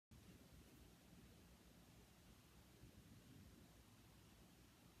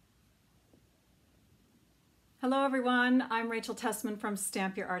Hello everyone, I'm Rachel Tessman from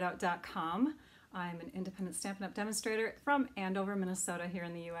StampYourArtOut.com. I'm an independent Stampin' Up! Demonstrator from Andover, Minnesota here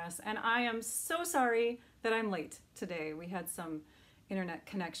in the US, and I am so sorry that I'm late today. We had some internet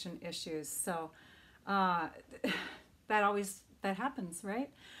connection issues, so that happens, right?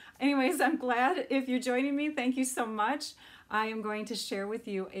 Anyways, I'm glad if you're joining me. Thank you so much. I am going to share with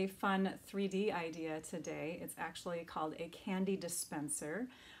you a fun 3D idea today. It's actually called a candy dispenser.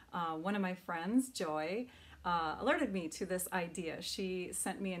 One of my friends, Joy, alerted me to this idea. She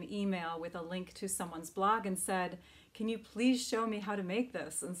sent me an email with a link to someone's blog and said, can you please show me how to make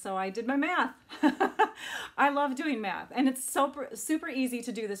this? And so I did my math. I love doing math, and it's super easy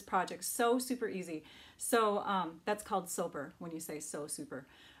to do this project, so super easy. So that's called SOPER when you say so super.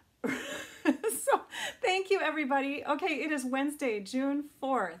 So thank you everybody. Okay, it is Wednesday, June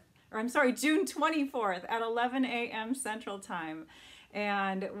 24th at 11 a.m. Central Time.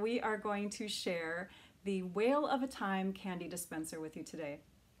 And we are going to share the Whale of a Time candy dispenser with you today.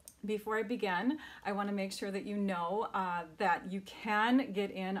 Before I begin, I want to make sure that you know that you can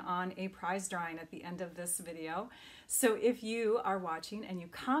get in on a prize drawing at the end of this video. So if you are watching and you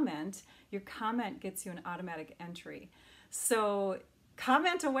comment, your comment gets you an automatic entry. So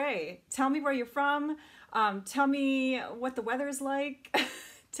comment away. Tell me where you're from. Tell me what the weather is like.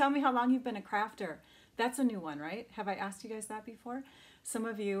 Tell me how long you've been a crafter. That's a new one, right? Have I asked you guys that before? Some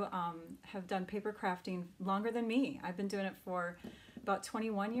of you have done paper crafting longer than me. I've been doing it for about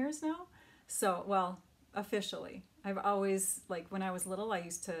 21 years now. So, well, officially. I've always, like when I was little, I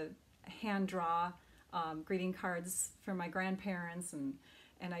used to hand draw greeting cards for my grandparents, and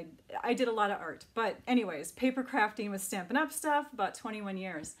I did a lot of art. But anyways, paper crafting with Stampin' Up! Stuff, about 21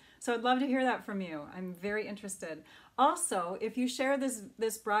 years. So I'd love to hear that from you. I'm very interested. Also, if you share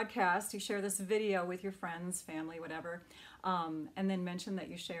this broadcast, you share this video with your friends, family, whatever, and then mention that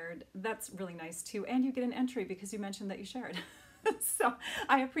you shared, that's really nice too. And you get an entry because you mentioned that you shared. So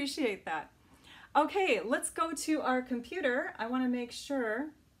I appreciate that. Okay, let's go to our computer. I want to make sure,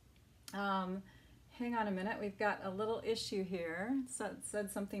 hang on a minute, we've got a little issue here. So it said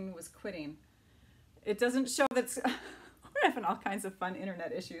something was quitting. It doesn't show that's, we're having all kinds of fun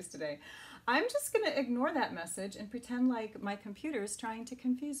internet issues today. I'm just going to ignore that message and pretend like my computer is trying to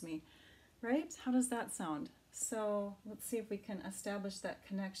confuse me, right? How does that sound? So let's see if we can establish that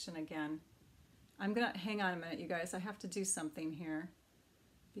connection again. I'm going to, hang on a minute, you guys. I have to do something here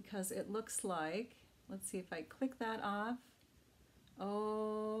because it looks like, let's see if I click that off.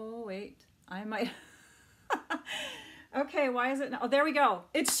 Oh, wait, I might. Okay, why is it now? Oh, there we go.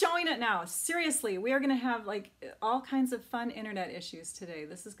 It's showing it now. Seriously, we are going to have like all kinds of fun internet issues today.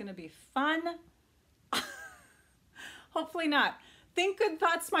 This is going to be fun. Hopefully not. Think good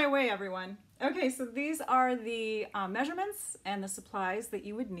thoughts my way, everyone. Okay, so these are the measurements and the supplies that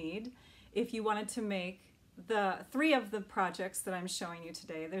you would need if you wanted to make the 3 of the projects that I'm showing you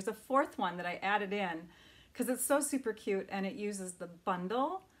today. There's a 4th one that I added in because it's so super cute, and it uses the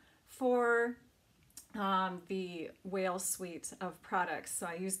bundle for the Whale suite of products. So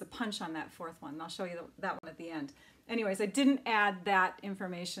I used the punch on that 4th one. I'll show you that one at the end. Anyways, I didn't add that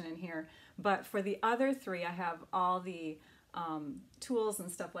information in here, but for the other 3, I have all the tools and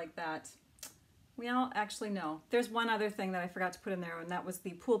stuff like that. Well, actually, no. There's one other thing that I forgot to put in there, and that was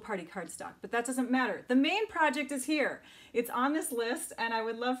the pool party cardstock, but that doesn't matter. The main project is here. It's on this list, and I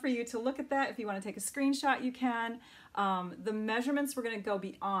would love for you to look at that. If you want to take a screenshot, you can. The measurements we're going to go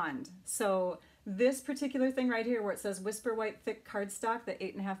beyond. So this particular thing right here where it says Whisper White Thick Cardstock, the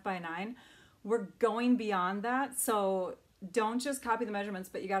 8.5 by 9, we're going beyond that. So don't just copy the measurements,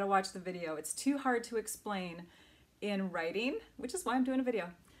 but you got to watch the video. It's too hard to explain in writing, which is why I'm doing a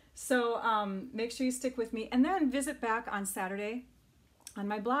video. So make sure you stick with me, and then visit back on Saturday on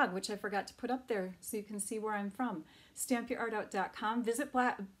my blog, which I forgot to put up there so you can see where I'm from, StampYourArtOut.com. Visit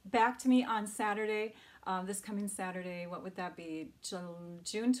back to me on Saturday, this coming Saturday, what would that be,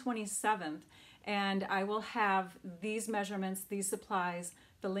 June 27th, and I will have these measurements, these supplies,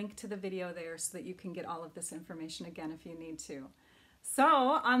 the link to the video there so that you can get all of this information again if you need to. So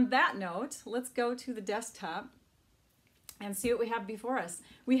on that note, let's go to the desktop and see what we have before us.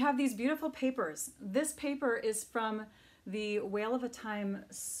 We have these beautiful papers. This paper is from the Whale of a Time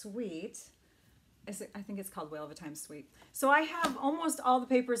suite. I think it's called Whale of a Time suite. So I have almost all the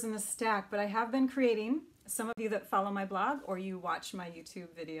papers in the stack, but I have been creating, some of you that follow my blog or you watch my YouTube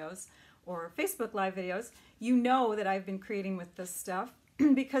videos or Facebook Live videos, you know that I've been creating with this stuff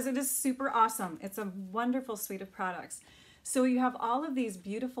because it is super awesome. It's a wonderful suite of products. So you have all of these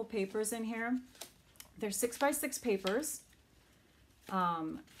beautiful papers in here. They're 6 by 6 papers.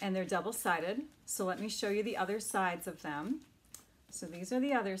 And they're double-sided. So let me show you the other sides of them. So these are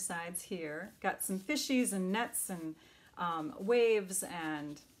the other sides here. Got some fishies and nets and waves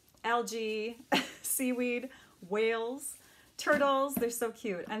and algae, seaweed, whales, turtles. They're so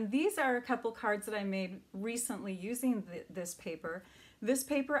cute. And these are a couple cards that I made recently using this paper. This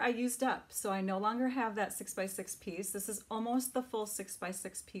paper I used up, so I no longer have that 6x6 piece. This is almost the full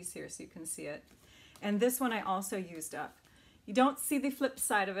 6x6 piece here, so you can see it. And this one I also used up. You don't see the flip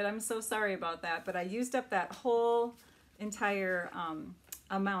side of it. I'm so sorry about that, but I used up that whole entire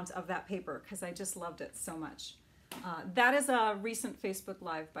amount of that paper because I just loved it so much. That is a recent Facebook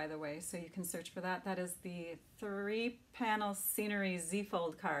Live, by the way, so you can search for that. That is the 3-panel scenery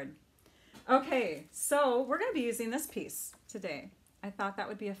Z-fold card. Okay, so we're going to be using this piece today. I thought that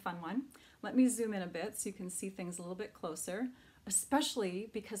would be a fun one. Let me zoom in a bit so you can see things a little bit closer,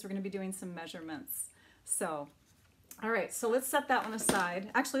 especially because we're going to be doing some measurements. So, all right, so let's set that one aside.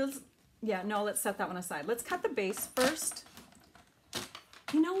 Actually, let's set that one aside. Let's cut the base first.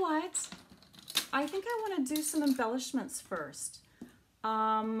 You know what? I think I want to do some embellishments first.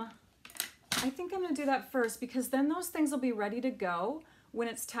 I think I'm going to do that first because then those things will be ready to go when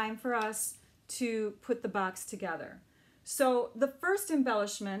it's time for us to put the box together. So the first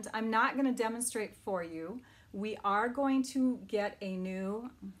embellishment, I'm not going to demonstrate for you. We are going to get a new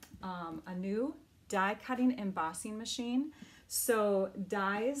die cutting embossing machine. So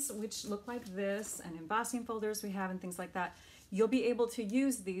dies, which look like this, and embossing folders we have and things like that, you'll be able to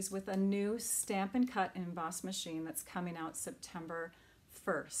use these with a new Stamp and Cut and Emboss machine that's coming out September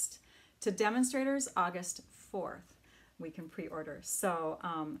 1st. To demonstrators, August 4th. We can pre-order. So,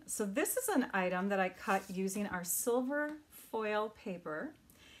 so this is an item that I cut using our silver foil paper.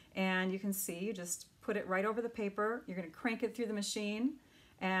 And you can see, you just put it right over the paper. You're going to crank it through the machine.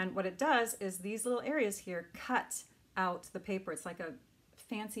 And what it does is these little areas here cut out the paper. It's like a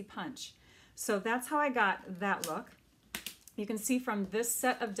fancy punch. So that's how I got that look. You can see from this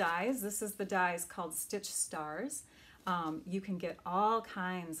set of dies, this is the dies called Stitch Stars. You can get all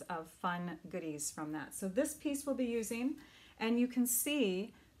kinds of fun goodies from that. So this piece we'll be using, and you can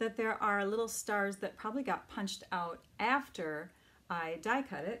see that there are little stars that probably got punched out after I die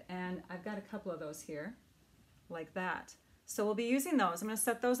cut it, and I've got a couple of those here, like that. So we'll be using those. I'm going to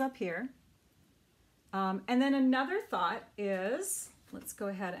set those up here. And then another thought is, let's go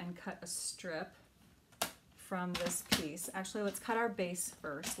ahead and cut a strip from this piece. Actually, let's cut our base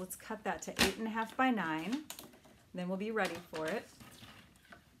first. Let's cut that to 8.5 by 9. Then we'll be ready for it.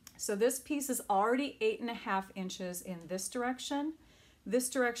 So this piece is already 8.5 inches in this direction. This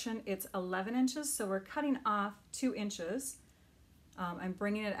direction, it's 11 inches, so we're cutting off 2 inches. I'm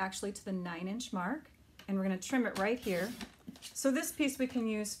bringing it actually to the 9-inch mark, and we're going to trim it right here. So this piece we can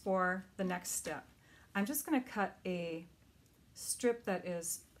use for the next step. I'm just going to cut a strip that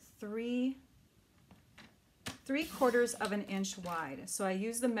is 3/4 of an inch wide. So I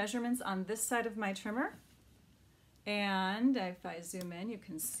use the measurements on this side of my trimmer. And if I zoom in, you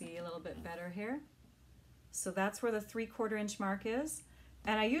can see a little bit better here. So that's where the 3/4 inch mark is.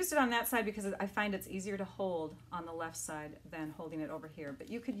 And I used it on that side because I find it's easier to hold on the left side than holding it over here. But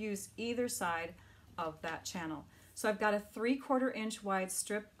you could use either side of that channel. So I've got a 3/4 inch wide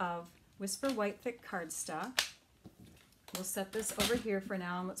strip of Whisper White Thick cardstock. We'll set this over here for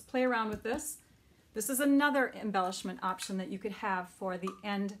now and let's play around with this. This is another embellishment option that you could have for the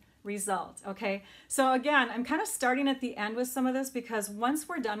end result, okay? So again, I'm kind of starting at the end with some of this because once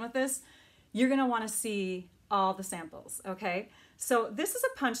we're done with this, you're gonna wanna see all the samples, okay? So this is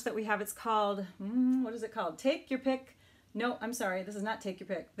a punch that we have. It's called, what is it called? Take Your Pick. No, I'm sorry, this is not Take Your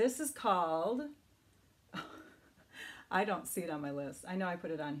Pick. This is called, I don't see it on my list. I know I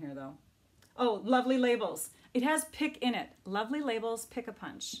put it on here though. Oh, Lovely Labels. It has pick in it. Lovely Labels Pick a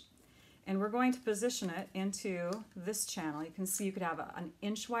Punch. And we're going to position it into this channel. You can see you could have an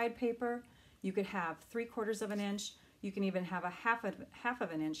inch wide paper. You could have 3/4 of an inch. You can even have a half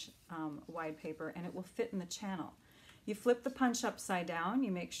of an inch wide paper, and it will fit in the channel. You flip the punch upside down.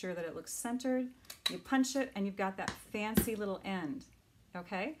 You make sure that it looks centered. You punch it, and you've got that fancy little end.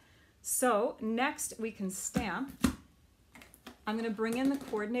 Okay? So next we can stamp. I'm going to bring in the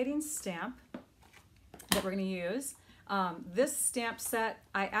coordinating stamp that we're going to use. This stamp set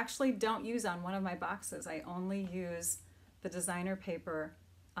I actually don't use on one of my boxes. I only use the designer paper.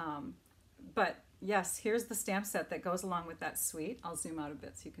 But yes, here's the stamp set that goes along with that suite. I'll zoom out a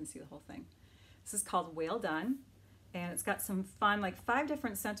bit so you can see the whole thing. This is called Well Done, and it's got some fun, like 5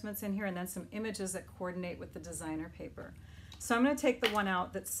 different sentiments in here and then some images that coordinate with the designer paper. So I'm going to take the one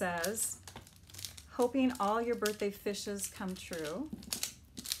out that says, hoping all your birthday fishes come true.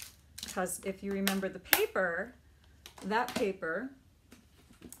 Because if you remember the paper, that paper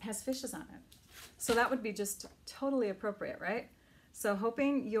has fishes on it. So that would be just totally appropriate, right? So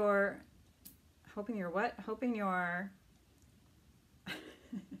hoping your what? Hoping your,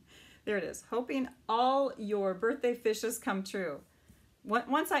 there it is. Hoping all your birthday fishes come true.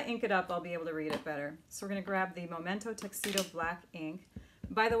 Once I ink it up, I'll be able to read it better. So we're gonna grab the Memento Tuxedo Black ink.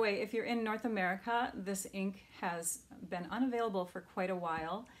 By the way, if you're in North America, this ink has been unavailable for quite a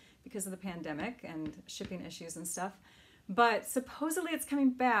while because of the pandemic and shipping issues and stuff. But supposedly it's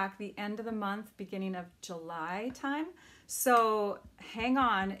coming back the end of the month, beginning of July time. So hang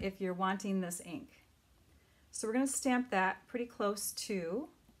on if you're wanting this ink. So we're gonna stamp that pretty close to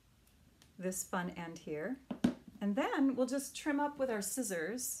this fun end here. And then we'll just trim up with our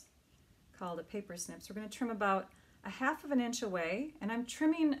scissors, called a paper snip. So we're gonna trim about 1/2 inch away, and I'm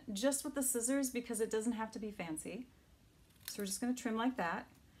trimming just with the scissors because it doesn't have to be fancy. So we're just gonna trim like that.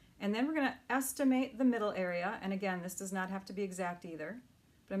 And then we're gonna estimate the middle area. And again, this does not have to be exact either,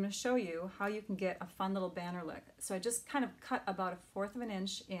 but I'm gonna show you how you can get a fun little banner look. So I just kind of cut about 1/4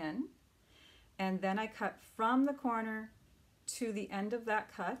 inch in, and then I cut from the corner to the end of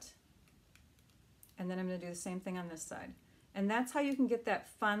that cut. And then I'm gonna do the same thing on this side. And that's how you can get that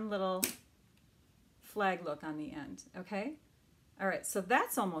fun little flag look on the end, okay? All right, so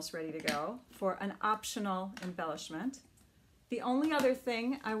that's almost ready to go for an optional embellishment. The only other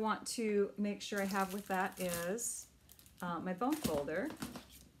thing I want to make sure I have with that is my bone folder.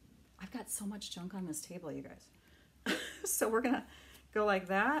 I've got so much junk on this table, you guys. So we're gonna go like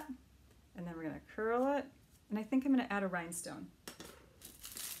that, and then we're gonna curl it, and I think I'm gonna add a rhinestone.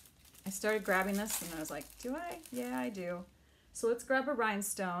 I started grabbing this and I was like, do I? Yeah, I do. So let's grab a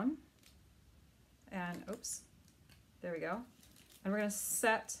rhinestone. And oops, there we go. And we're gonna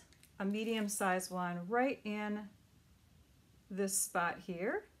set a medium-sized one right in this spot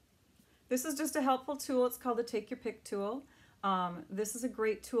here. This is just a helpful tool. It's called the Take Your Pick tool. This is a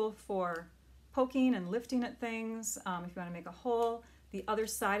great tool for poking and lifting at things. If you wanna make a hole. The other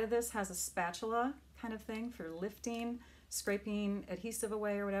side of this has a spatula kind of thing for lifting, scraping adhesive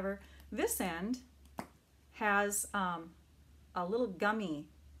away or whatever. This end has a little gummy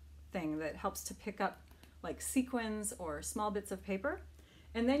thing that helps to pick up like sequins or small bits of paper.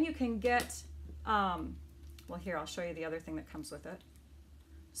 And then you can get, well here, I'll show you the other thing that comes with it.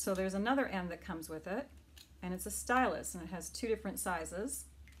 So there's another end that comes with it, and it's a stylus, and it has 2 different sizes.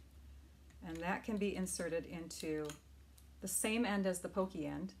 And that can be inserted into the same end as the pokey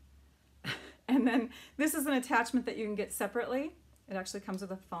end. And then this is an attachment that you can get separately. It actually comes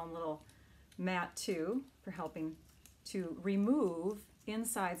with a foam little mat too for helping to remove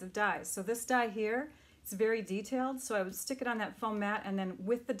insides of dies. So this die here, it's very detailed, so I would stick it on that foam mat, and then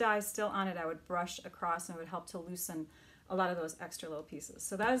with the die still on it, I would brush across, and it would help to loosen a lot of those extra little pieces.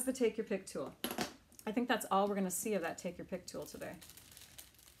 So that is the Take Your Pick tool. I think that's all we're gonna see of that Take Your Pick tool today.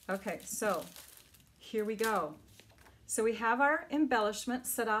 Okay, so here we go. So we have our embellishment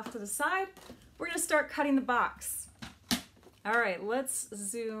set off to the side. We're gonna start cutting the box. All right, let's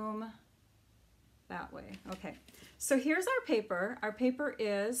zoom that way. Okay, so here's our paper. Our paper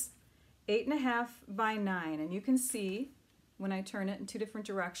is 8.5 by 9, and you can see when I turn it in 2 different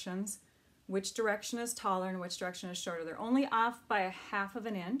directions which direction is taller and which direction is shorter. They're only off by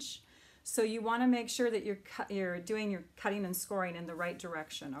 1/2 inch, so you want to make sure that you're doing your cutting and scoring in the right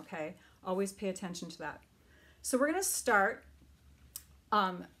direction, okay? Always pay attention to that. So we're going to start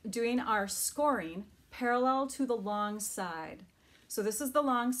doing our scoring parallel to the long side. So this is the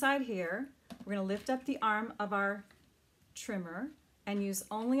long side here. We're going to lift up the arm of our trimmer and use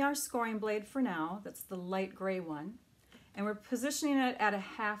only our scoring blade for now. That's the light gray one. And we're positioning it at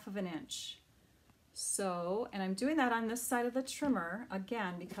 1/2 inch. So, and I'm doing that on this side of the trimmer,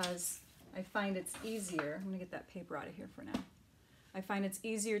 again, because I find it's easier. I'm going to get that paper out of here for now. I find it's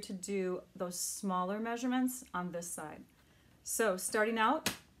easier to do those smaller measurements on this side. So starting out,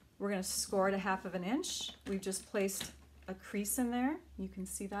 we're going to score at 1/2 inch. We've just placed a crease in there. You can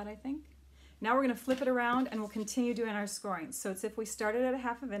see that, I think. Now we're going to flip it around and we'll continue doing our scoring. So it's if we started at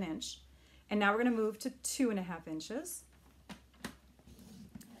 1/2 inch, and now we're going to move to 2.5 inches.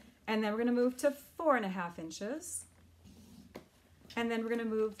 And then we're going to move to 4.5 inches. And then we're going to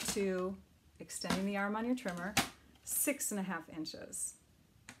move to, extending the arm on your trimmer, 6.5 inches.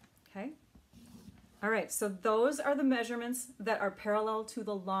 Okay? All right, so those are the measurements that are parallel to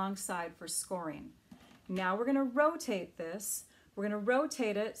the long side for scoring. Now we're going to rotate this. We're going to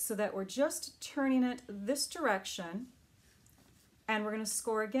rotate it so that we're just turning it this direction, and we're going to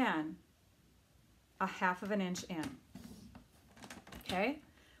score again 1/2 inch in. Okay?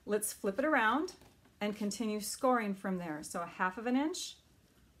 Let's flip it around and continue scoring from there. So 1/2 inch,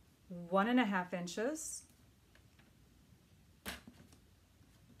 1.5 inches.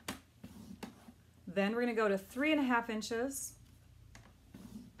 Then we're going to go to 3.5 inches,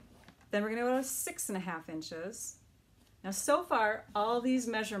 Then we're going to go to 6.5 inches. Now so far, all these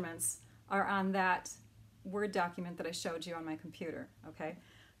measurements are on that Word document that I showed you on my computer, okay?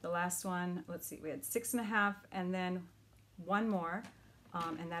 The last one, let's see, we had 6.5 and then one more,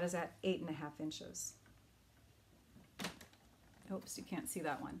 and that is at 8.5 inches. Oops, you can't see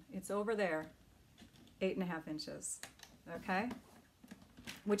that one. It's over there, 8.5 inches, okay?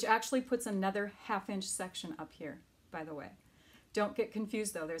 Which actually puts another 1/2 inch section up here, by the way. Don't get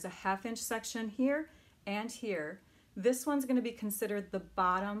confused though, there's a 1/2 inch section here and here. This one's going to be considered the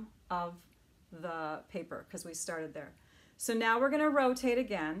bottom of the paper because we started there. So now we're going to rotate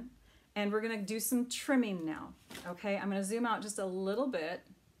again and we're going to do some trimming now. Okay, I'm going to zoom out just a little bit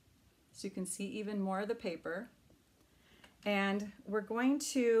so you can see even more of the paper. And we're going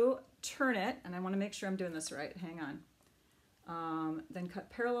to turn it, and I want to make sure I'm doing this right. Hang on. Then cut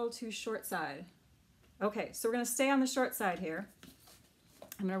parallel to short side. Okay, so we're going to stay on the short side here.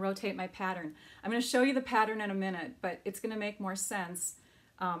 I'm going to rotate my pattern. I'm going to show you the pattern in a minute, but it's going to make more sense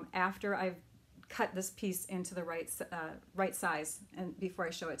after I've cut this piece into the right size and before I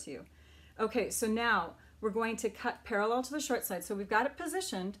show it to you. Okay, so now we're going to cut parallel to the short side. So we've got it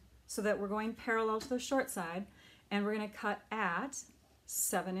positioned so that we're going parallel to the short side, and we're going to cut at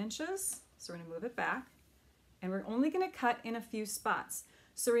 7 inches. So we're going to move it back, and we're only going to cut in a few spots.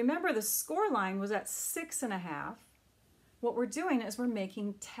 So remember, the score line was at 6.5. What we're doing is we're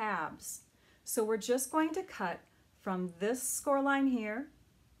making tabs. So we're just going to cut from this score line here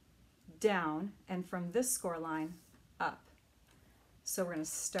down and from this score line up. So we're going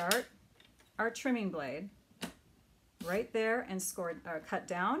to start our trimming blade right there and cut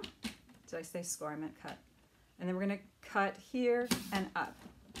down. Did I say score? I meant cut. And then we're going to cut here and up.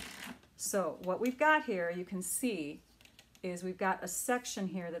 So what we've got here, you can see, is we've got a section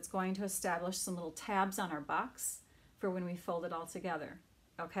here that's going to establish some little tabs on our box for when we fold it all together.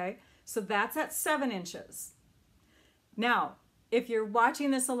 Okay, so that's at 7 inches. Now, if you're watching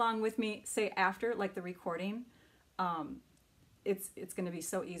this along with me, say after, like the recording, it's going to be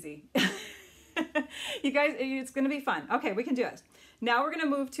so easy. You guys, it's going to be fun. Okay, we can do it. Now we're going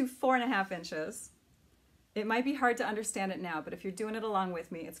to move to 4.5 inches. It might be hard to understand it now, but if you're doing it along with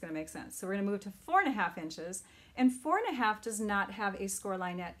me, it's going to make sense. So we're going to move to 4.5 inches, and 4.5 does not have a score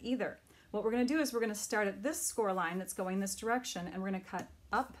line yet either. What we're going to do is we're going to start at this score line that's going this direction, and we're going to cut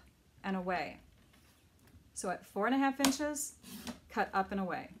up and away. So at 4.5 inches, cut up and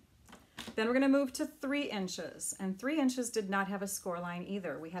away. Then we're going to move to 3 inches, and 3 inches did not have a score line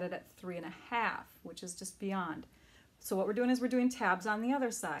either. We had it at 3.5, which is just beyond. So what we're doing is we're doing tabs on the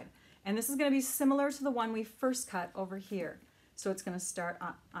other side. And this is going to be similar to the one we first cut over here. So it's going to start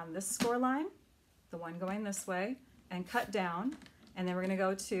on this score line, the one going this way, and cut down. And then we're going to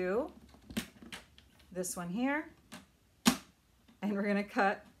go to this one here, and we're going to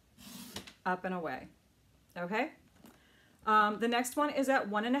cut up and away. Okay? The next one is at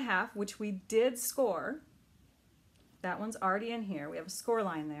 1.5, which we did score. That one's already in here. We have a score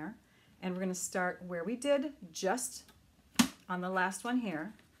line there. And we're going to start where we did just on the last one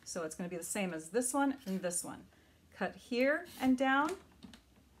here. So it's going to be the same as this one and this one. Cut here and down,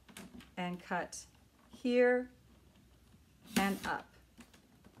 and cut here and up.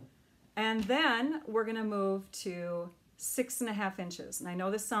 And then we're going to move to 6.5 inches. And I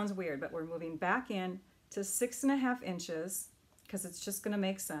know this sounds weird, but we're moving back in to 6.5 inches because it's just going to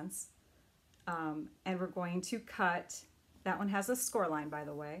make sense. And we're going to cut, that one has a score line, by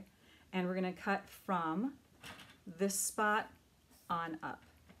the way, and we're going to cut from this spot on up.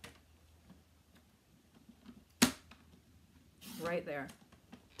 Right there.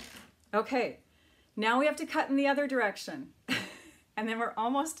 Okay, now we have to cut in the other direction. And then we're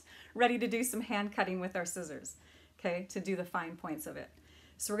almost ready to do some hand cutting with our scissors, okay, to do the fine points of it.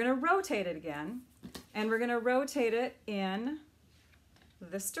 So we're going to rotate it again, and we're going to rotate it in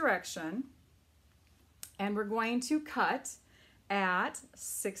this direction, and we're going to cut at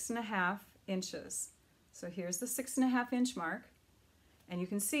 6.5 inches. So here's the 6.5 inch mark, and you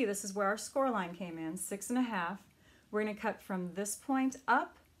can see this is where our score line came in, 6.5. We're going to cut from this point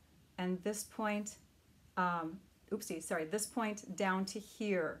up and this point, this point down to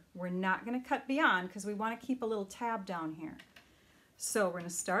here. We're not going to cut beyond because we want to keep a little tab down here. So we're going to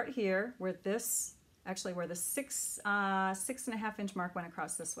start here where this, actually where the 6.5 inch mark went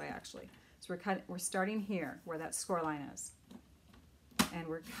across this way actually. So we're starting here where that score line is. And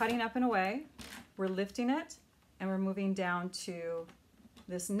we're cutting up and away. We're lifting it, and we're moving down to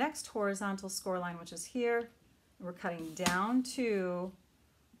this next horizontal score line, which is here. We're cutting down to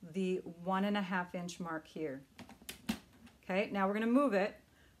the 1.5 inch mark here. Okay, now we're going to move it.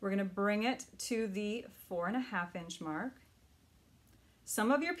 We're going to bring it to the 4.5 inch mark. Some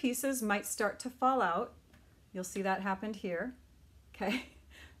of your pieces might start to fall out. You'll see that happened here. Okay,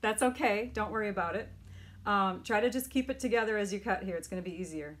 that's okay. Don't worry about it. Try to just keep it together as you cut here. It's going to be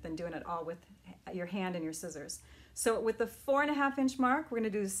easier than doing it all with your hand and your scissors. So with the 4.5 inch mark, we're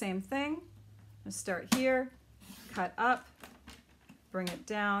going to do the same thing. I'm going to start here, cut up, bring it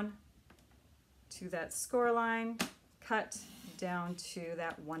down to that score line, cut down to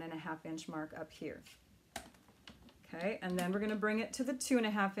that 1.5 inch mark up here. Okay, and then we're going to bring it to the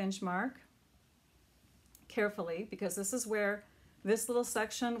 2.5 inch mark carefully, because this is where this little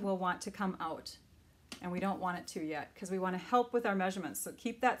section will want to come out, and we don't want it to yet because we want to help with our measurements. So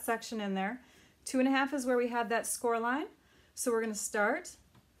keep that section in there. 2.5 is where we had that score line. So we're going to start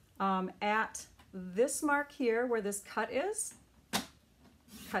at this mark here where this cut is,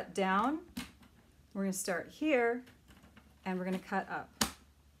 cut down. We're going to start here and we're going to cut up,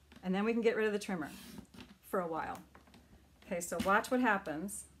 and then we can get rid of the trimmer for a while. Okay, so watch what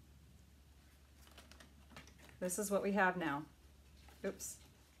happens. This is what we have now. Oops,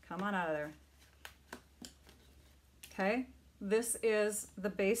 come on out of there. Okay, this is the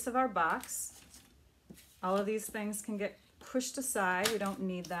base of our box. All of these things can get pushed aside. We don't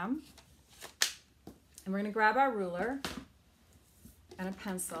need them. And we're going to grab our ruler and a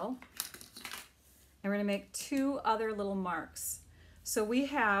pencil, and we're going to make 2 other little marks. So we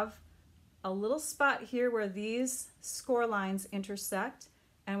have a little spot here where these score lines intersect,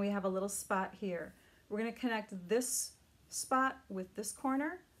 and we have a little spot here. We're going to connect this spot with this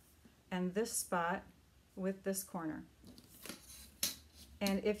corner and this spot with this corner.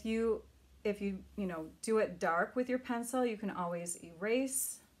 And if you do it dark with your pencil, you can always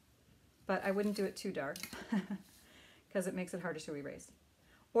erase, but I wouldn't do it too dark because it makes it harder to erase.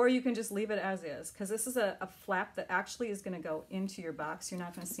 Or you can just leave it as is, because this is a flap that actually is going to go into your box. You're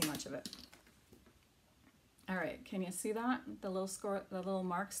not going to see much of it. All right, can you see that? The little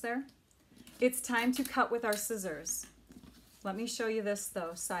marks there? It's time to cut with our scissors. Let me show you this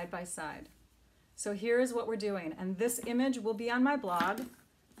though, side by side. So here is what we're doing, and this image will be on my blog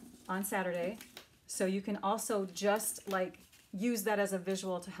on Saturday, so you can also just like use that as a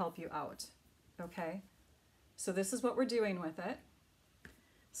visual to help you out. Okay, so this is what we're doing with it.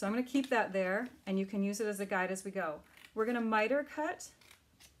 So I'm going to keep that there, and you can use it as a guide as we go. We're going to miter cut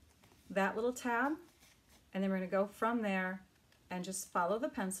that little tab, and then we're going to go from there and just follow the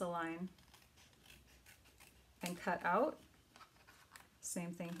pencil line and cut out.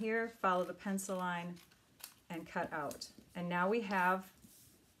 Same thing here, follow the pencil line and cut out. And now we have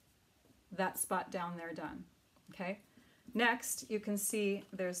that spot down there done. Okay, next you can see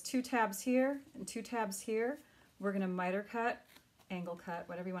there's 2 tabs here and 2 tabs here. We're going to miter cut, angle cut,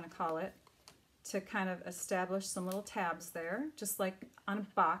 whatever you want to call it, to kind of establish some little tabs there, just like on a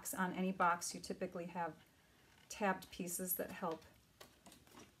box. On any box you typically have tabbed pieces that help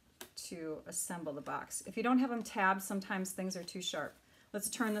to assemble the box. If you don't have them tabbed, sometimes things are too sharp. Let's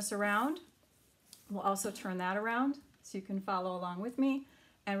turn this around. We'll also turn that around so you can follow along with me.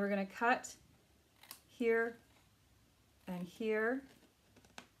 And we're going to cut here and here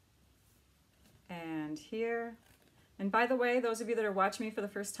and here. And by the way, those of you that are watching me for the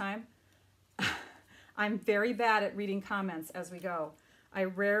first time, I'm very bad at reading comments as we go. I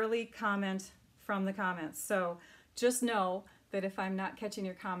rarely comment from the comments. So just know that if I'm not catching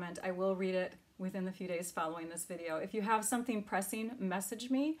your comment, I will read it within the few days following this video. If you have something pressing, message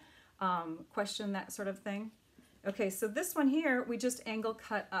me, question, that sort of thing. Okay, so this one here, we just angle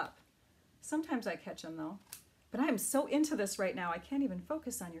cut up. Sometimes I catch them though, but I'm so into this right now, I can't even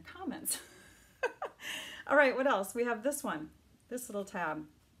focus on your comments. All right, what else? We have this one, this little tab.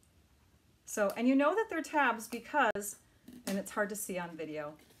 So, and you know that they're tabs because, and it's hard to see on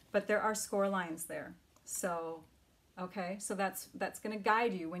video, but there are score lines there. So, okay, so that's going to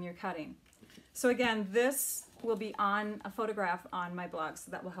guide you when you're cutting. So again, this will be on a photograph on my blog,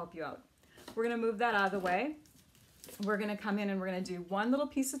 so that will help you out. We're going to move that out of the way. We're going to come in and we're going to do one little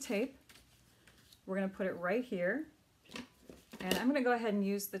piece of tape. We're going to put it right here. And I'm going to go ahead and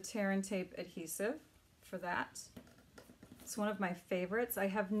use the tear and tape adhesive for that. It's one of my favorites. I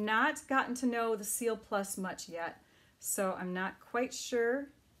have not gotten to know the Seal Plus much yet, so I'm not quite sure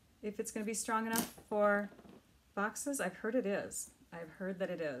if it's going to be strong enough for boxes. I've heard it is. I've heard that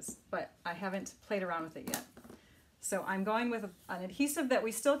it is, but I haven't played around with it yet. So I'm going with an adhesive that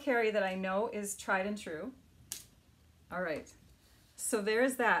we still carry that I know is tried and true. All right, so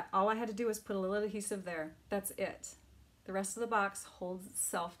there's that. All I had to do was put a little adhesive there. That's it. The rest of the box holds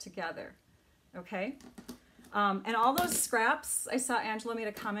itself together, okay? And all those scraps, I saw Angela made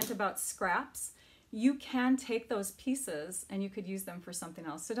a comment about scraps. You can take those pieces and you could use them for something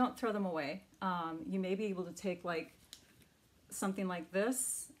else, so don't throw them away. You may be able to take like something like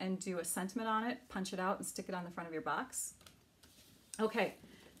this and do a sentiment on it, punch it out and stick it on the front of your box. Okay,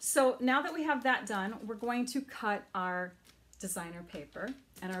 so now that we have that done, we're going to cut our designer paper,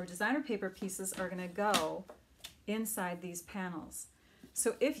 and our designer paper pieces are going to go inside these panels.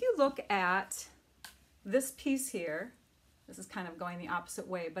 So if you look at this piece here, this is kind of going the opposite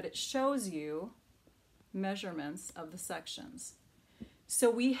way, but it shows you measurements of the sections. So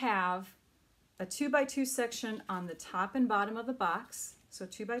we have a 2x2 section on the top and bottom of the box, so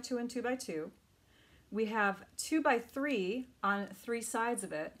 2x2 and 2x2. We have 2x3 on 3 sides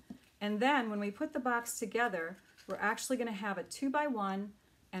of it, and then when we put the box together, we're actually going to have a 2x1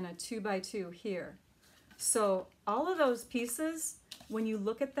 and a 2x2 here. So all of those pieces, when you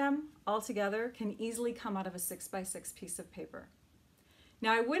look at them all together, can easily come out of a 6x6 piece of paper.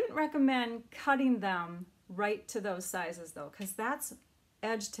 Now I wouldn't recommend cutting them right to those sizes though, because that's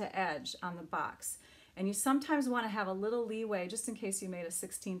edge to edge on the box. And you sometimes want to have a little leeway just in case you made a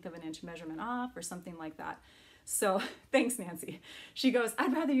 1/16 of an inch measurement off or something like that. So thanks, Nancy. She goes,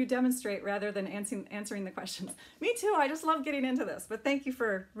 I'd rather you demonstrate rather than answering the questions. Me too, I just love getting into this, but thank you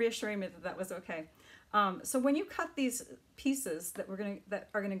for reassuring me that that was okay. So when you cut these pieces that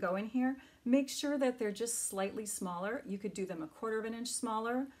are gonna go in here, make sure that they're just slightly smaller. You could do them 1/4 inch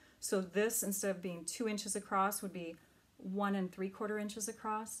smaller. So this, instead of being 2 inches across, would be 1 3/4 inches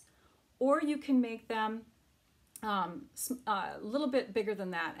across. Or you can make them a little bit bigger than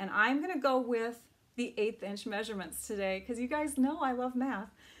that. And I'm gonna go with the 1/8 inch measurements today because you guys know I love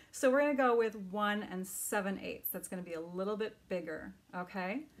math. So we're gonna go with 1 7/8. That's gonna be a little bit bigger,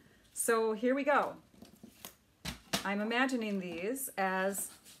 okay? So here we go. I'm imagining these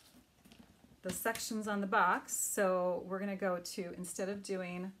as the sections on the box. So we're gonna go to, instead of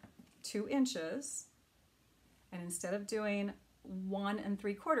doing 2 inches, and instead of doing 1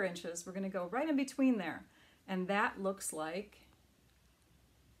 3/4 inches, we're gonna go right in between there. And that looks like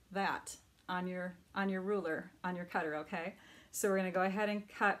that on your ruler, on your cutter, okay? So we're gonna go ahead and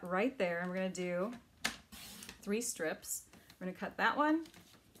cut right there, and we're gonna do 3 strips. We're gonna cut that one.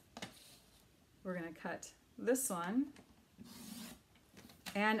 We're gonna cut this one.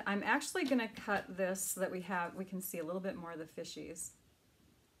 And I'm actually gonna cut this so that we can see a little bit more of the fishies,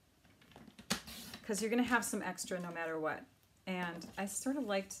 because you're gonna have some extra no matter what. And I sort of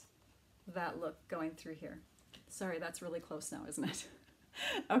liked that look going through here. Sorry, that's really close now, isn't it?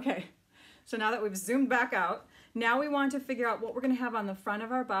 Okay, so now that we've zoomed back out, now we want to figure out what we're gonna have on the front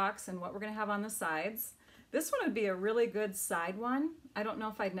of our box and what we're gonna have on the sides. This one would be a really good side one. I don't know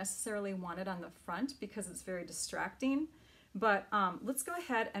if I'd necessarily want it on the front because it's very distracting, but let's go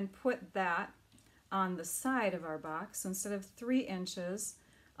ahead and put that on the side of our box. So instead of 3 inches,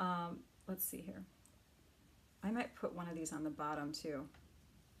 let's see here. I might put one of these on the bottom too.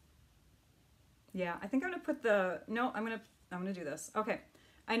 Yeah, I think I'm gonna put I'm gonna do this. Okay,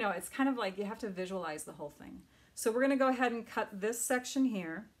 I know, it's kind of like you have to visualize the whole thing. So we're gonna go ahead and cut this section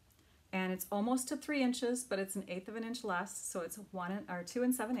here, and it's almost to 3 inches, but it's 1/8 of an inch less, so it's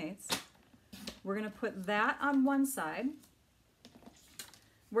 2 7/8. We're gonna put that on one side.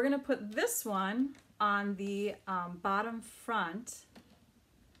 We're gonna put this one on the bottom front.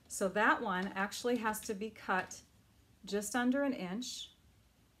 So that one actually has to be cut just under 1 inch.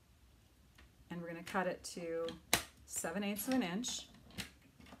 And we're gonna cut it to 7/8 of an inch.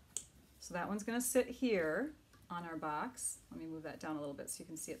 So that one's gonna sit here on our box. Let me move that down a little bit so you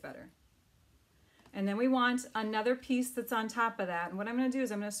can see it better. And then we want another piece that's on top of that. And what I'm gonna do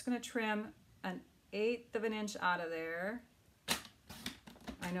is I'm just gonna trim 1/8 of an inch out of there.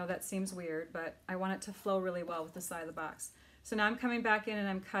 I know that seems weird, but I want it to flow really well with the side of the box. So now I'm coming back in and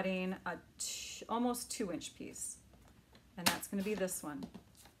I'm cutting a almost 2 inch piece. And that's gonna be this one.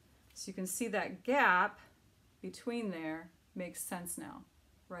 So you can see that gap between there makes sense now,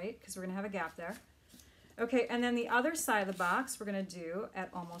 right? Because we're gonna have a gap there. Okay, and then the other side of the box we're gonna do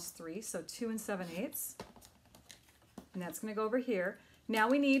at almost 3, so 2 7/8. And that's gonna go over here. Now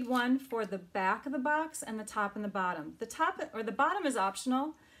we need one for the back of the box and the top and the bottom. The top or the bottom is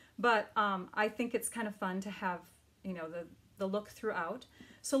optional, but I think it's kind of fun to have, you know, the look throughout.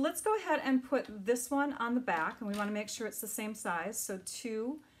 So let's go ahead and put this one on the back, and we want to make sure it's the same size, so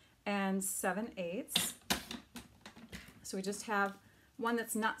 2 7/8. So we just have one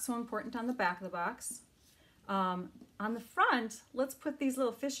that's not so important on the back of the box. On the front, let's put these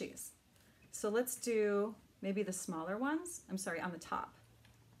little fishies. So let's do maybe the smaller ones. I'm sorry, on the top.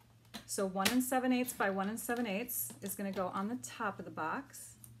 So 1 7/8 by 1 7/8 is going to go on the top of the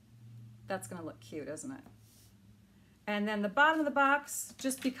box. That's going to look cute, isn't it? And then the bottom of the box,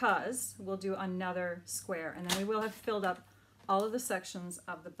 just because, we'll do another square, and then we will have filled up all of the sections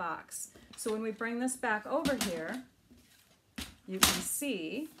of the box. So when we bring this back over here, you can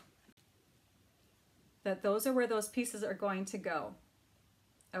see that those are where those pieces are going to go.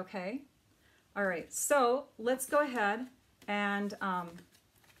 Okay? All right, so let's go ahead and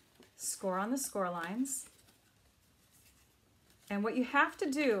score on the score lines. And what you have to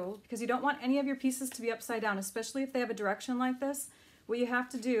do, because you don't want any of your pieces to be upside down, especially if they have a direction like this, what you have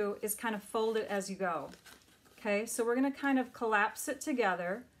to do is kind of fold it as you go. Okay, so we're going to kind of collapse it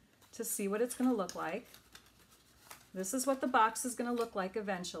together to see what it's going to look like. This is what the box is going to look like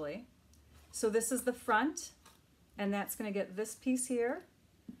eventually. So this is the front, and that's going to get this piece here,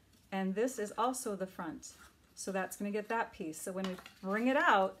 and this is also the front. So that's going to get that piece. So when we bring it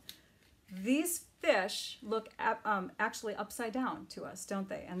out, these fish look actually upside down to us, don't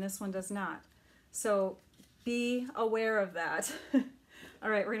they? And this one does not. So be aware of that. All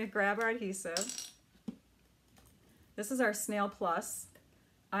right, we're going to grab our adhesive. This is our Snail Plus.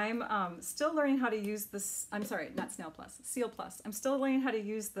 I'm still learning how to use this. I'm sorry, not Snail Plus, Seal Plus. I'm still learning how to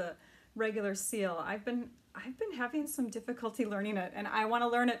use the regular seal. I've been having some difficulty learning it, and I want to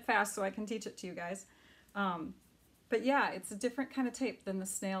learn it fast so I can teach it to you guys. But yeah, it's a different kind of tape than the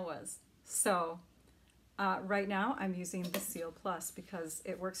Snail was. So right now I'm using the Seal Plus because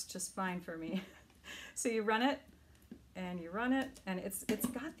it works just fine for me. So you run it, and it's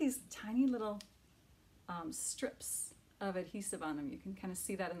got these tiny little strips of adhesive on them. You can kind of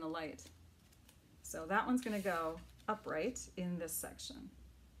see that in the light. So that one's going to go upright in this section.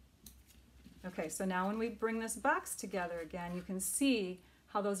 Okay, so now when we bring this box together again, you can see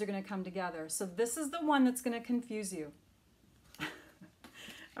how those are going to come together. So this is the one that's going to confuse you.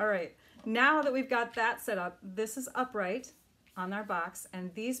 All right, now that we've got that set up, this is upright on our box,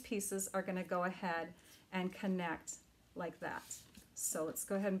 and these pieces are going to go ahead and connect like that. So let's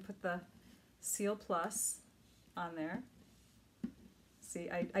go ahead and put the Seal Plus on there. See,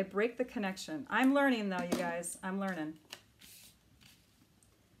 I break the connection. I'm learning though, you guys. I'm learning.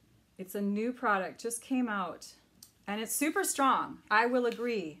 It's a new product, just came out, and it's super strong. I will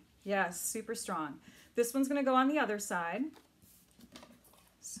agree. Yes, super strong. This one's going to go on the other side.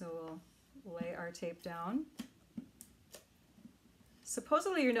 So we'll lay our tape down.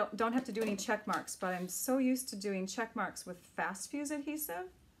 Supposedly you don't have to do any check marks, but I'm so used to doing check marks with fast fuse adhesive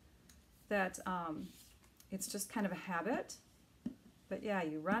that it's just kind of a habit. But yeah,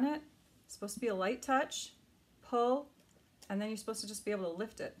 you run it. It's supposed to be a light touch, pull, and then you're supposed to just be able to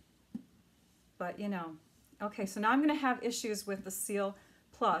lift it. But you know, okay, so now I'm going to have issues with the Seal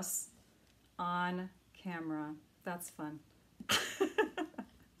Plus on camera. That's fun.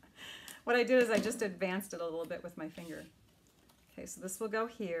 What I did is I just advanced it a little bit with my finger. Okay, so this will go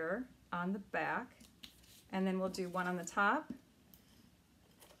here on the back, and then we'll do one on the top.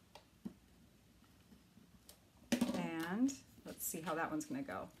 And let's see how that one's going to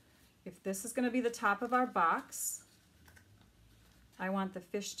go. If this is going to be the top of our box, I want the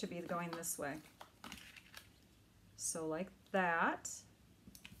fish to be going this way. So like that.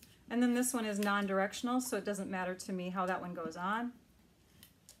 And then this one is non-directional, so it doesn't matter to me how that one goes on.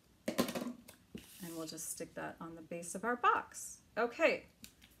 And we'll just stick that on the base of our box. Okay,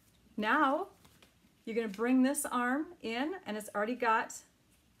 now you're going to bring this arm in, and it's already got,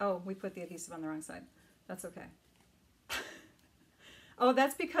 oh, we put the adhesive on the wrong side. That's okay. Oh,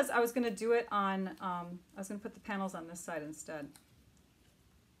 that's because I was going to do it on, I was going to put the panels on this side instead.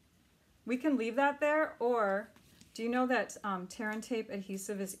 We can leave that there, or do you know that tear and tape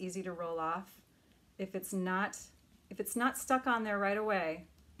adhesive is easy to roll off? If it's not stuck on there right away,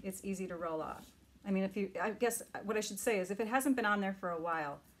 it's easy to roll off. I mean, I guess what I should say is if it hasn't been on there for a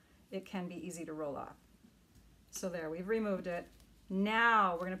while, it can be easy to roll off. So there, we've removed it.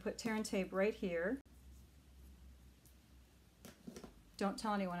 Now we're going to put tear and tape right here. Don't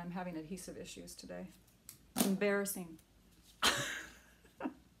tell anyone I'm having adhesive issues today. It's embarrassing.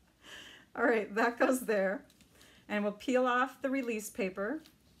 All right, that goes there. And we'll peel off the release paper.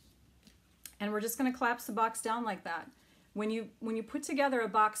 And we're just going to collapse the box down like that. When you put together a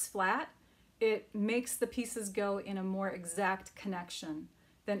box flat, it makes the pieces go in a more exact connection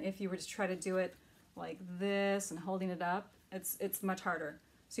than if you were to try to do it like this and holding it up. It's much harder.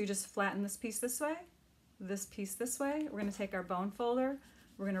 So you just flatten this piece this way, this piece this way. We're going to take our bone folder.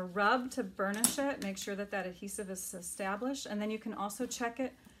 We're going to rub to burnish it, make sure that that adhesive is established, and then you can also check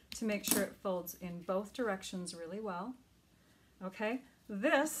it to make sure it folds in both directions really well. Okay,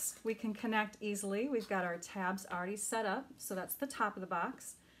 this we can connect easily. We've got our tabs already set up, so that's the top of the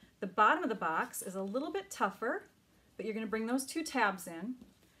box. The bottom of the box is a little bit tougher, but you're going to bring those two tabs in.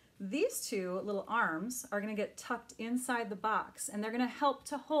 These two little arms are going to get tucked inside the box, and they're going to help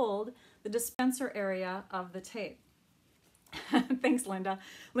to hold the dispenser area of the tape. Thanks, Linda.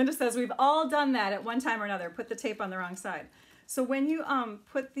 Linda says, we've all done that at one time or another, put the tape on the wrong side. So when you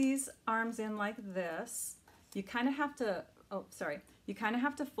put these arms in like this, you kind of have to, you kind of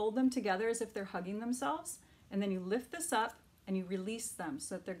have to fold them together as if they're hugging themselves, and then you lift this up and you release them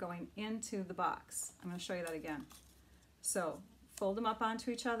so that they're going into the box. I'm going to show you that again. So fold them up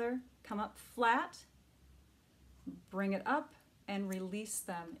onto each other, come up flat, bring it up, and release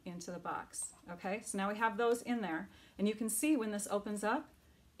them into the box. Okay, so now we have those in there, and you can see when this opens up,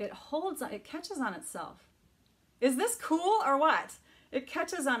 it holds, it catches on itself. Is this cool or what? It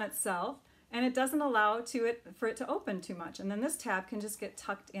catches on itself, and it doesn't allow for it to open too much. And then this tab can just get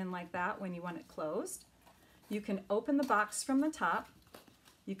tucked in like that when you want it closed. You can open the box from the top.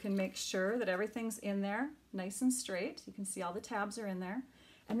 You can make sure that everything's in there nice and straight. You can see all the tabs are in there.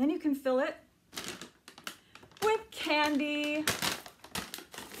 And then you can fill it with candy.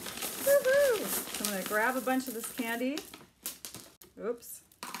 Woohoo! So I'm going to grab a bunch of this candy. Oops.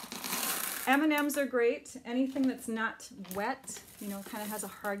 M&Ms are great. Anything that's not wet, you know, kind of has a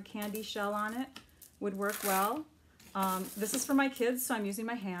hard candy shell on it, would work well. This is for my kids, so I'm using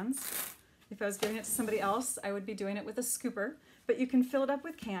my hands. If I was giving it to somebody else, I would be doing it with a scooper. But you can fill it up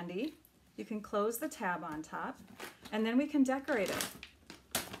with candy. You can close the tab on top, and then we can decorate it.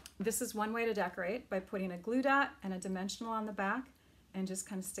 This is one way to decorate, by putting a glue dot and a dimensional on the back and just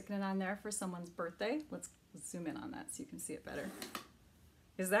kind of sticking it on there for someone's birthday. Let's zoom in on that so you can see it better.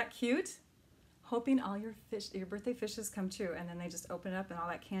 Is that cute? Hoping all your birthday fishes come true, and then they just open it up and all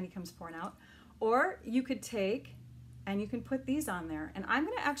that candy comes pouring out. Or you could take and you can put these on there. And I'm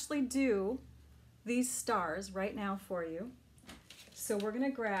going to actually do these stars right now for you. So we're going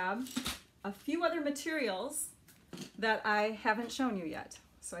to grab a few other materials that I haven't shown you yet.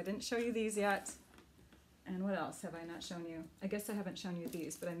 So I didn't show you these yet. And what else have I not shown you? I guess I haven't shown you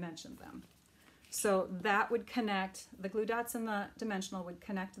these, but I mentioned them. So that would connect, the glue dots and the dimensional would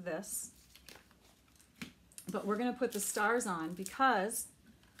connect this. But we're going to put the stars on because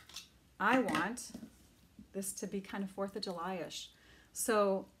I want this to be kind of 4th of July-ish.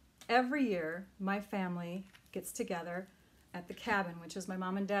 So every year my family gets together at the cabin, which is my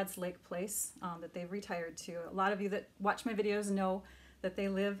mom and dad's lake place that they've retired to. A lot of you that watch my videos know that they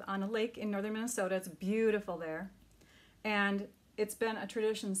live on a lake in northern Minnesota. It's beautiful there. And it's been a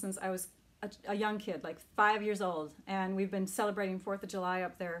tradition since I was a young kid, like 5 years old. And we've been celebrating 4th of July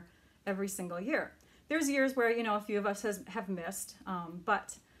up there every single year. There's years where, you know, a few of us have missed,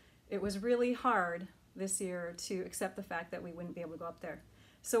 but it was really hard this year to accept the fact that we wouldn't be able to go up there.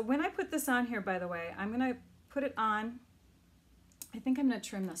 So when I put this on here, by the way, I'm going to put it on. I think I'm going to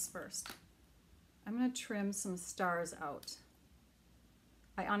trim this first. I'm going to trim some stars out.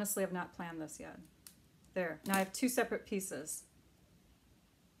 I honestly have not planned this yet. There. Now I have 2 separate pieces.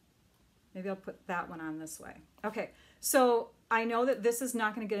 Maybe I'll put that one on this way. Okay, so I know that this is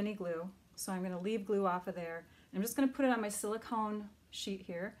not going to get any glue, so I'm going to leave glue off of there. I'm just going to put it on my silicone sheet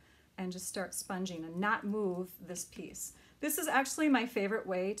here and just start sponging and not move this piece. This is actually my favorite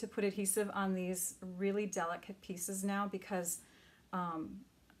way to put adhesive on these really delicate pieces now, because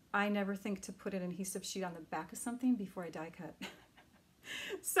I never think to put an adhesive sheet on the back of something before I die cut.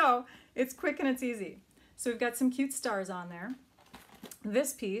 So it's quick and it's easy. So we've got some cute stars on there.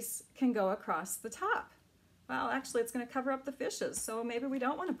 This piece can go across the top. Well, actually it's going to cover up the fishes, so maybe we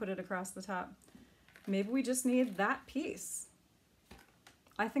don't want to put it across the top. Maybe we just need that piece.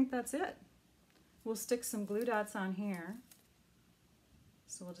 I think that's it. We'll stick some glue dots on here.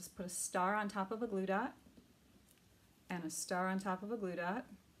 So we'll just put a star on top of a glue dot and a star on top of a glue dot,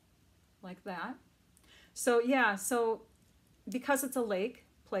 like that. So yeah, so because it's a lake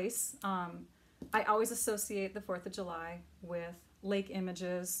place, I always associate the 4th of July with lake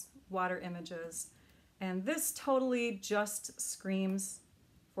images, water images, and this totally just screams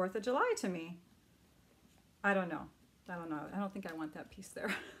 4th of July to me. I don't know. I don't think I want that piece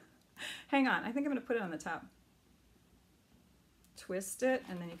there. Hang on, I think I'm going to put it on the top. Twist it,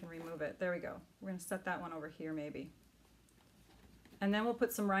 and then you can remove it. There we go. We're going to set that one over here maybe. And then we'll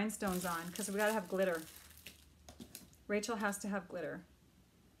put some rhinestones on, because we've got to have glitter. Rachel has to have glitter.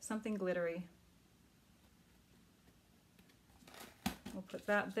 Something glittery. We'll put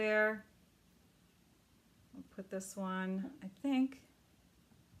that there. We'll put this one, I think,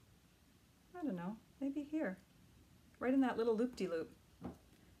 I don't know, maybe here. Right in that little loop-de-loop.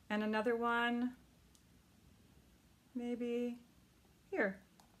 And another one, maybe here.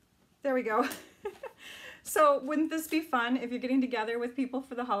 There we go. So wouldn't this be fun if you're getting together with people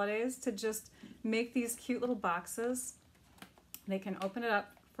for the holidays to just make these cute little boxes? They can open it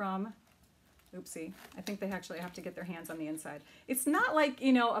up from, oopsie, I think they actually have to get their hands on the inside. It's not like,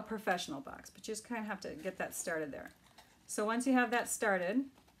 you know, a professional box, but you just kind of have to get that started there. So once you have that started,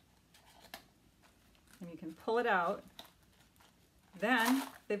 and you can pull it out, Then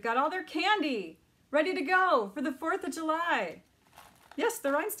they've got all their candy ready to go for the 4th of July. Yes,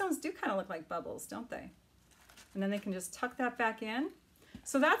 the rhinestones do kind of look like bubbles, don't they? And then they can just tuck that back in.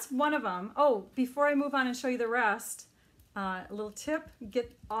 So that's one of them. Oh, before I move on and show you the rest, a little tip,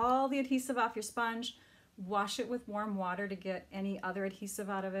 get all the adhesive off your sponge, wash it with warm water to get any other adhesive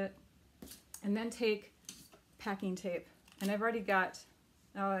out of it, and then take packing tape. And I've already got,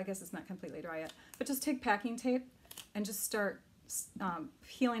 oh, I guess it's not completely dry yet, but just take packing tape and just start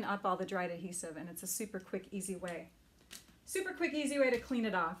peeling up all the dried adhesive, and it's a super quick, easy way. Super quick, easy way to clean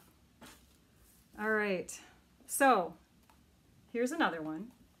it off. All right, so here's another one.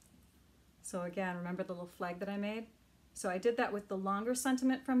 So again, remember the little flag that I made? So I did that with the longer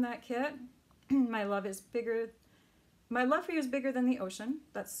sentiment from that kit. My love is bigger. My love for you is bigger than the ocean.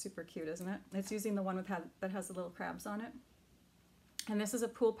 That's super cute, isn't it? It's using the one with that has the little crabs on it. And this is a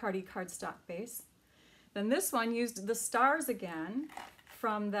pool party cardstock base. Then this one used the stars again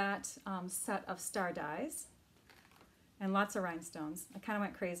from that set of star dies. And lots of rhinestones. I kind of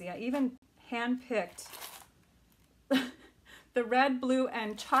went crazy. I even hand-picked the red, blue,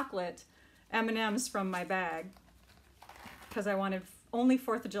 and chocolate M&Ms from my bag because I wanted only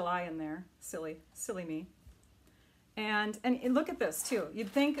 4th of July in there. Silly me. And look at this too.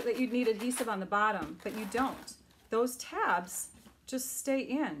 You'd think that you'd need adhesive on the bottom, but you don't. Those tabs just stay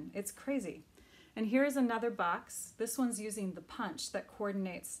in. It's crazy. And here's another box. This one's using the punch that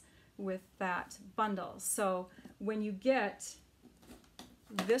coordinates with that bundle. So when you get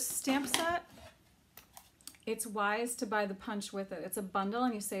this stamp set, it's wise to buy the punch with it. It's a bundle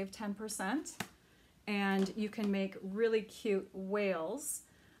and you save 10%, and you can make really cute whales.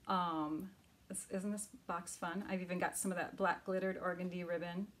 Isn't this box fun? I've even got some of that black glittered organdy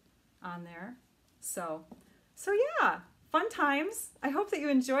ribbon on there. So yeah, fun times. I hope that you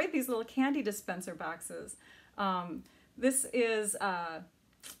enjoyed these little candy dispenser boxes. This is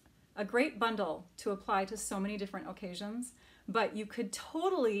a great bundle to apply to so many different occasions, but you could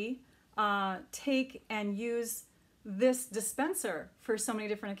totally take and use this dispenser for so many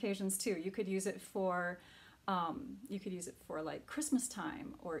different occasions too. You could use it for like Christmas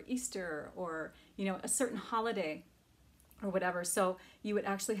time or Easter or, you know, a certain holiday or whatever. So you would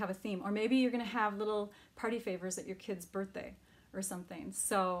actually have a theme, or maybe you're going to have little party favors at your kid's birthday or something.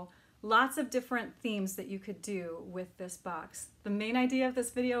 So lots of different themes that you could do with this box. The main idea of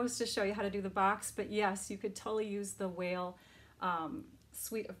this video is to show you how to do the box, but yes, you could totally use the whale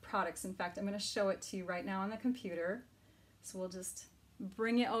suite of products. In fact, I'm going to show it to you right now on the computer. So we'll just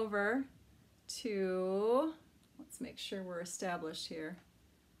bring it over to, let's make sure we're established here.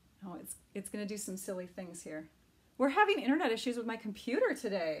 Oh, it's going to do some silly things here. We're having internet issues with my computer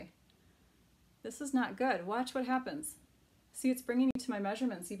today. This is not good. Watch what happens. See, it's bringing me to my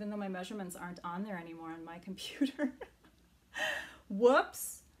measurements, even though my measurements aren't on there anymore on my computer.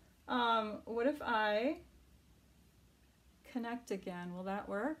 Whoops. What if I connect again? Will that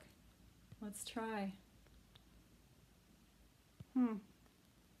work? Let's try.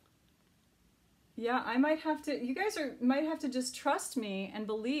 Yeah, I might have to, you guys might have to just trust me and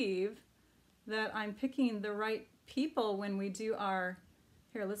believe that I'm picking the right people when we do our,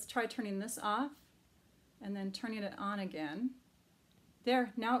 here, let's try turning this off and then turning it on again.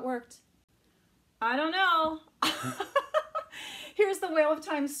 There, now it worked. I don't know. Here's the Whale of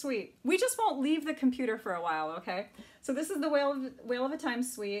Time suite. We just won't leave the computer for a while, okay? So this is the Whale of a Time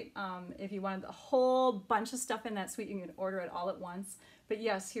suite. If you wanted a whole bunch of stuff in that suite, you can order it all at once. But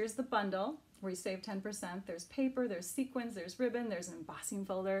yes, here's the bundle where you save 10%. There's paper, there's sequins, there's ribbon, there's an embossing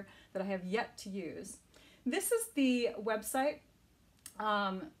folder that I have yet to use. This is the website.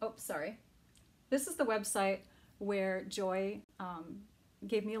 This is the website where Joy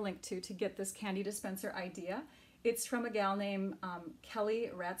gave me a link to get this candy dispenser idea. It's from a gal named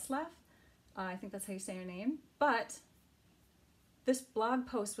Kelly Ratzlaff. I think that's how you say her name. But this blog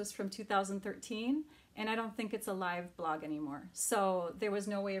post was from 2013, and I don't think it's a live blog anymore. So there was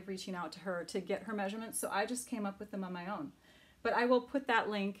no way of reaching out to her to get her measurements, so I just came up with them on my own. But I will put that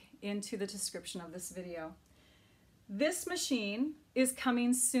link into the description of this video. This machine is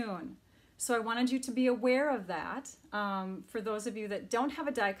coming soon. So I wanted you to be aware of that. For those of you that don't have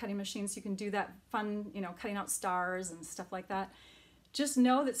a die cutting machine, so you can do that fun, you know, cutting out stars and stuff like that, just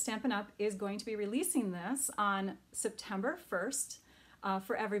know that Stampin' Up! Is going to be releasing this on September 1st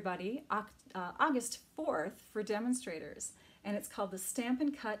for everybody, August 4th for demonstrators. And it's called the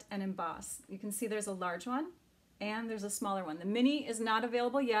Stampin' Cut and Emboss. You can see there's a large one and there's a smaller one. The mini is not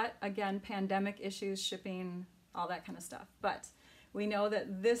available yet. Again, pandemic issues, shipping, all that kind of stuff. But we know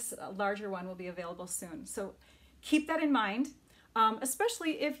that this larger one will be available soon. So keep that in mind.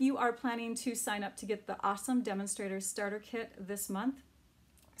 especially if you are planning to sign up to get the awesome Demonstrator Starter Kit this month.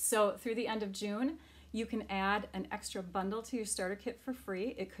 So through the end of June, you can add an extra bundle to your starter kit for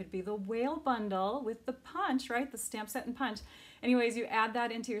free. It could be the whale bundle with the punch, right? The stamp set and punch. Anyways, you add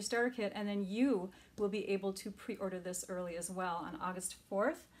that into your starter kit, and then you will be able to pre-order this early as well on August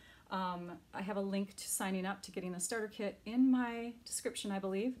 4th. I have a link to signing up to getting the starter kit in my description, I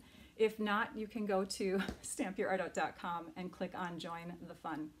believe. If not, you can go to stampyourartout.com and click on Join the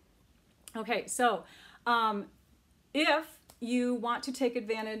Fun. Okay, so if you want to take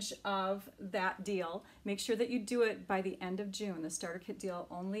advantage of that deal, make sure that you do it by the end of June. The starter kit deal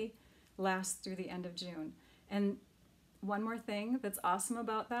only lasts through the end of June. And one more thing that's awesome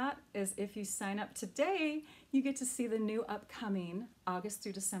about that is if you sign up today, you get to see the new upcoming August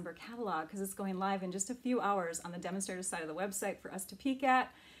through December catalog, because it's going live in just a few hours on the demonstrator side of the website for us to peek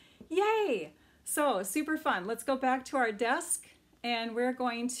at. Yay! So super fun. Let's go back to our desk, and we're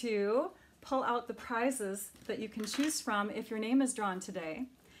going to pull out the prizes that you can choose from if your name is drawn today.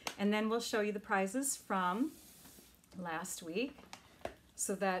 And then we'll show you the prizes from last week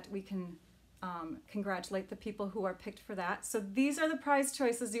so that we can congratulate the people who are picked for that. So these are the prize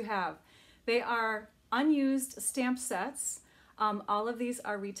choices you have. They are unused stamp sets. All of these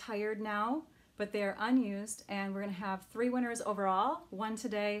are retired now, but they are unused, and we're going to have 3 winners overall, 1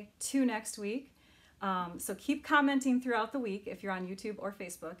 today, 2 next week. So keep commenting throughout the week if you're on YouTube or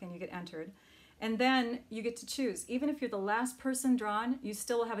Facebook and you get entered. And then you get to choose. Even if you're the last person drawn, you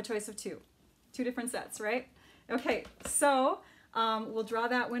still will have a choice of 2 different sets, right? Okay, so we'll draw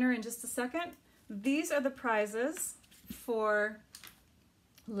that winner in just a second. These are the prizes for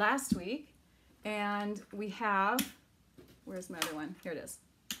last week. And we have, where's my other one? Here it is.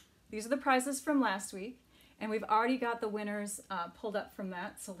 These are the prizes from last week. And we've already got the winners pulled up from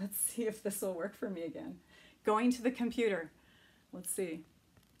that, so let's see if this will work for me again. Going to the computer. Let's see.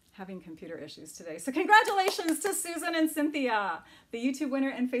 Having computer issues today. So congratulations to Susan and Cynthia, the YouTube winner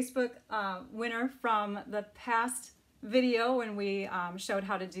and Facebook winner from the past video when we showed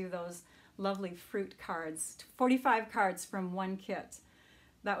how to do those lovely fruit cards. 45 cards from one kit.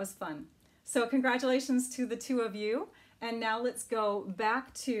 That was fun. So congratulations to the 2 of you. And now let's go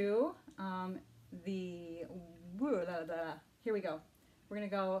back to here we go. We're going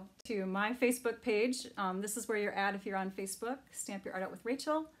to go to my Facebook page. This is where you're at if you're on Facebook, Stamp Your Art Out with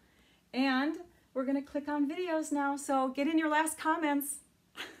Rachel. And we're going to click on videos now, so get in your last comments.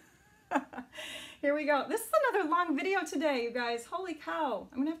 Here we go. This is another long video today, you guys. Holy cow.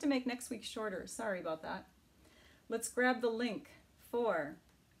 I'm going to have to make next week shorter. Sorry about that. Let's grab the link for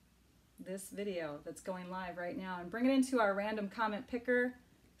this video that's going live right now and bring it into our random comment picker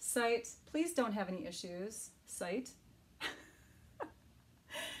site. Please don't have any issues, site.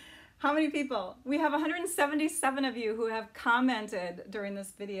 How many people? We have 177 of you who have commented during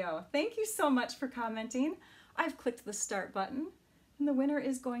this video. Thank you so much for commenting. I've clicked the start button, and the winner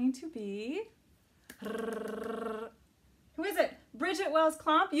is going to be, who is it? Bridget Wells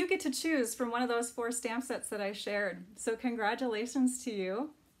Klomp. You get to choose from one of those 4 stamp sets that I shared. So congratulations to you.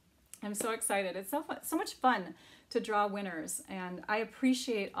 I'm so excited. It's so much fun to draw winners, and I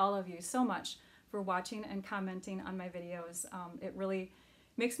appreciate all of you so much for watching and commenting on my videos. It really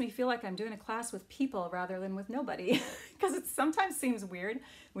makes me feel like I'm doing a class with people rather than with nobody, because it sometimes seems weird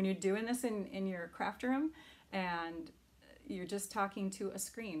when you're doing this in your craft room and you're just talking to a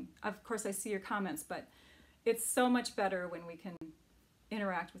screen. Of course, I see your comments, but it's so much better when we can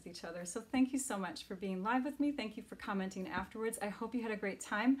interact with each other. So thank you so much for being live with me. Thank you for commenting afterwards. I hope you had a great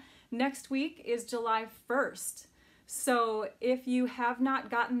time. Next week is July 1st. So if you have not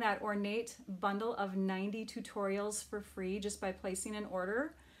gotten that ornate bundle of 90 tutorials for free just by placing an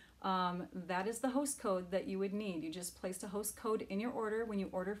order, that is the host code that you would need. You just placed a host code in your order when you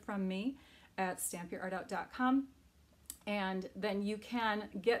order from me at stampyourartout.com, and then you can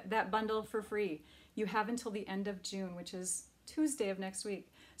get that bundle for free. You have until the end of June, which is Tuesday of next week.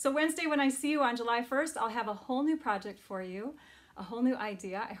 So Wednesday, when I see you on July 1st, I'll have a whole new project for you, a whole new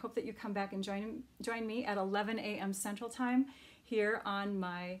idea. I hope that you come back and join me at 11 a.m. Central Time here on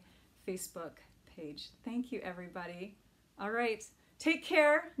my Facebook page. Thank you, everybody. All right, take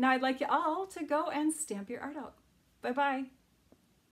care. Now I'd like you all to go and stamp your art out. Bye-bye.